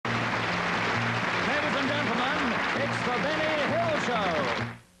The Benny Hill Show.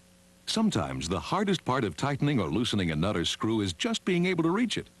 Sometimes the hardest part of tightening or loosening a nut or screw is just being able to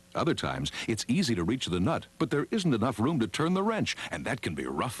reach it. Other times, it's easy to reach the nut, but there isn't enough room to turn the wrench, and that can be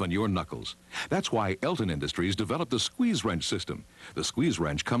rough on your knuckles. That's why Elton Industries developed the squeeze wrench system. The squeeze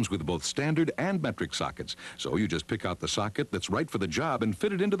wrench comes with both standard and metric sockets, so you just pick out the socket that's right for the job and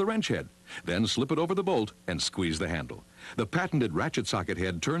fit it into the wrench head. Then slip it over the bolt and squeeze the handle. The patented ratchet socket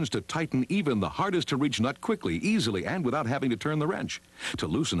head turns to tighten even the hardest to reach nut quickly, easily, and without having to turn the wrench. To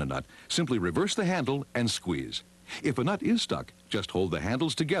loosen a nut, simply reverse the handle and squeeze. If a nut is stuck, just hold the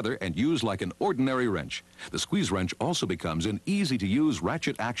handles together and use like an ordinary wrench. The squeeze wrench also becomes an easy-to-use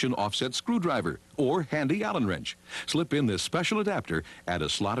ratchet action offset screwdriver or handy Allen wrench. Slip in this special adapter, add a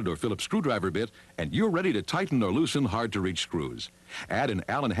slotted or Phillips screwdriver bit, and you're ready to tighten or loosen hard-to-reach screws. Add an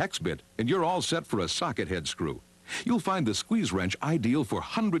Allen hex bit, and you're all set for a socket head screw. You'll find the squeeze wrench ideal for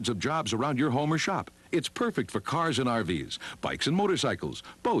hundreds of jobs around your home or shop. It's perfect for cars and RVs, bikes and motorcycles,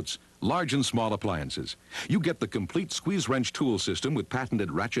 boats, large and small appliances. You get the complete squeeze wrench tool system with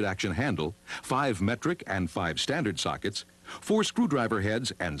patented ratchet action handle, 5 metric and 5 standard sockets, 4 screwdriver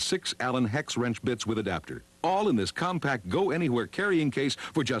heads, and 6 Allen hex wrench bits with adapter. All in this compact go-anywhere carrying case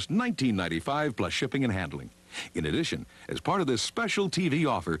for just $19.95 plus shipping and handling. In addition, as part of this special TV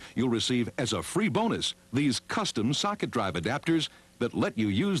offer, you'll receive as a free bonus these custom socket drive adapters that let you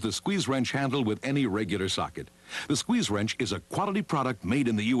use the squeeze wrench handle with any regular socket. The squeeze wrench is a quality product made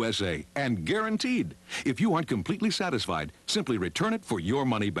in the USA and guaranteed. If you aren't completely satisfied, simply return it for your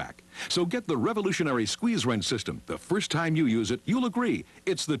money back. So get the revolutionary squeeze wrench system. The first time you use it, you'll agree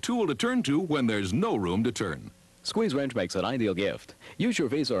it's the tool to turn to when there's no room to turn. Squeeze wrench makes an ideal gift. Use your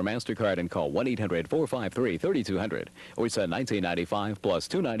Visa or MasterCard and call 1-800-453-3200 or send $19.95 plus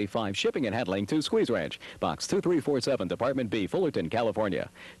 $2.95 shipping and handling to Squeeze Wrench, Box 2347, Department B, Fullerton, California.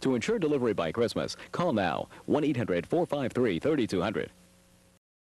 To ensure delivery by Christmas, call now 1-800-453-3200.